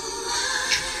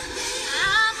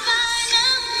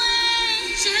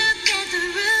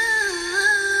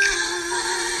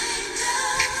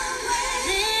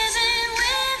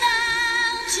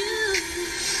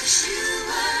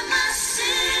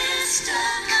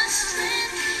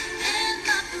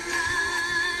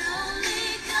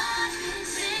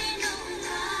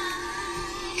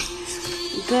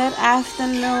Good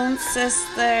afternoon,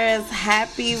 sisters.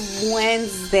 Happy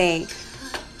Wednesday.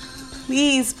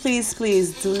 Please, please,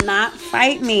 please do not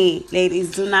fight me.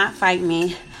 Ladies, do not fight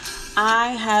me. I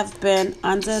have been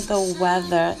under the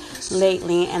weather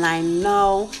lately, and I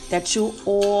know that you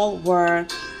all were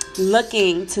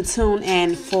looking to tune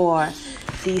in for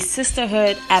the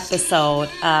sisterhood episode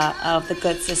of the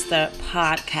Good Sister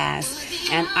podcast.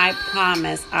 And I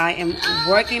promise I am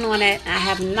working on it. I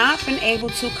have not been able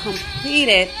to complete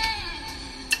it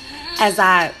as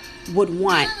I would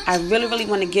want. I really, really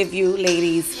want to give you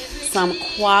ladies some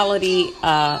quality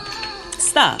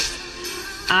stuff.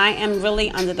 I am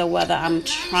really under the weather. I'm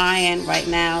trying right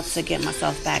now to get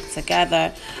myself back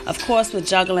together. Of course, with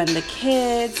juggling the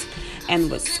kids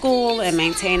and with school and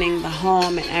maintaining the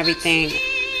home and everything,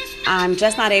 I'm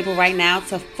just not able right now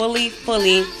to fully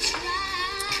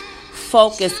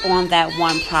focus on that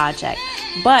one project.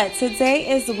 But today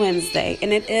is Wednesday,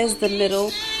 and it is the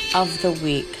middle of the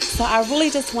week. So I really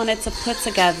just wanted to put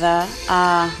together,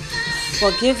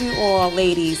 give you all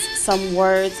ladies some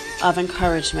words of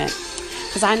encouragement.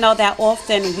 Because I know that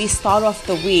often we start off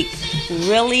the week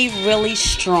really, really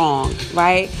strong,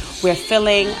 right? We're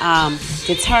feeling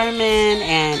determined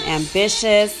and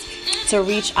ambitious to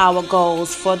reach our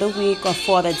goals for the week or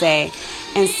for the day.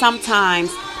 And sometimes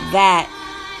that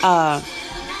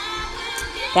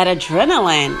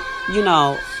adrenaline,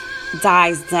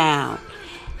 dies down.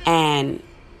 And,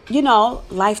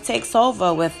 life takes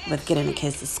over with getting the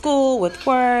kids to school, with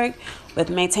work, with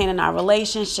maintaining our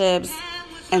relationships.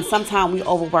 And sometimes we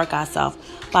overwork ourselves.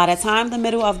 By the time the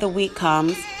middle of the week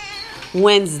comes,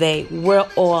 Wednesday, we're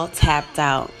all tapped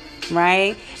out,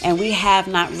 right? And we have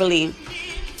not really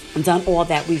done all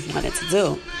that we've wanted to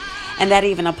do. And that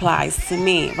even applies to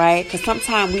me, right? Because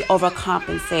sometimes we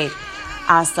overcompensate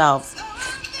ourselves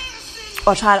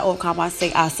or try to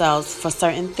overcompensate ourselves for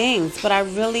certain things. But I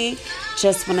really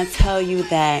just want to tell you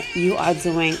that you are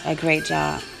doing a great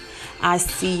job. I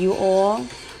see you all.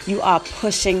 You are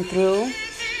pushing through.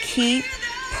 Keep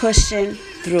pushing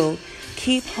through.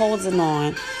 Keep holding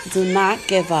on. Do not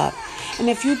give up. And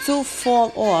if you do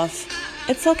fall off,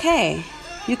 it's okay.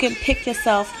 You can pick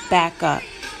yourself back up,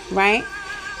 right?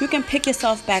 You can pick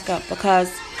yourself back up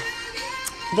because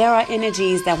there are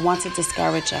energies that want to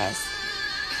discourage us,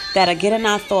 that are getting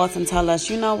our thoughts and tell us,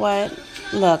 you know what?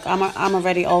 Look, I'm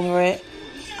already over it.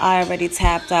 I already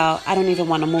tapped out. I don't even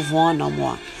want to move on no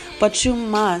more. But you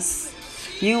must,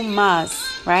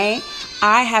 right?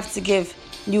 I have to give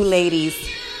you ladies,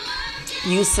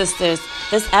 you sisters,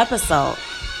 this episode.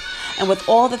 And with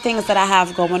all the things that I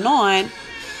have going on,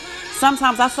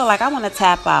 sometimes I feel like I want to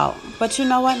tap out. But you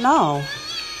know what? No.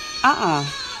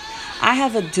 I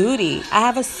have a duty. I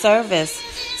have a service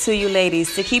to you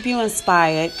ladies to keep you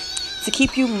inspired, to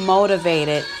keep you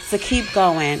motivated, to keep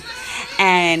going.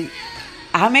 And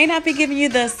I may not be giving you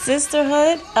the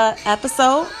sisterhood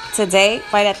episode today,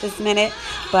 right at this minute,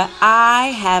 but I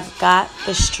have got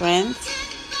the strength.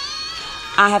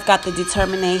 I have got the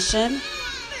determination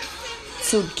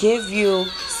to give you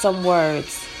some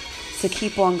words to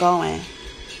keep on going.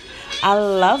 I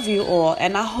love you all,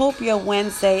 and I hope your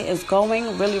Wednesday is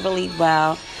going really, really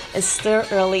well. It's still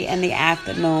early in the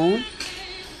afternoon.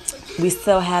 We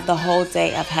still have the whole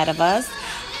day ahead of us.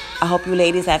 I hope you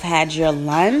ladies have had your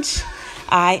lunch.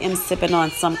 I am sipping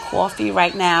on some coffee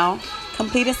right now,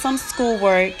 completing some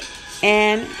schoolwork,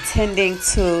 and tending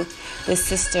to the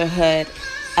sisterhood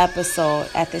episode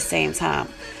at the same time,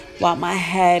 while my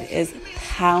head is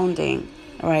pounding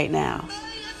right now.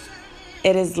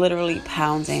 It is literally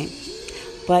pounding.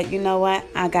 But you know what?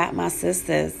 I got my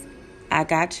sisters. I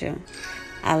got you.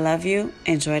 I love you.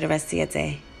 Enjoy the rest of your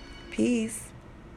day. Peace.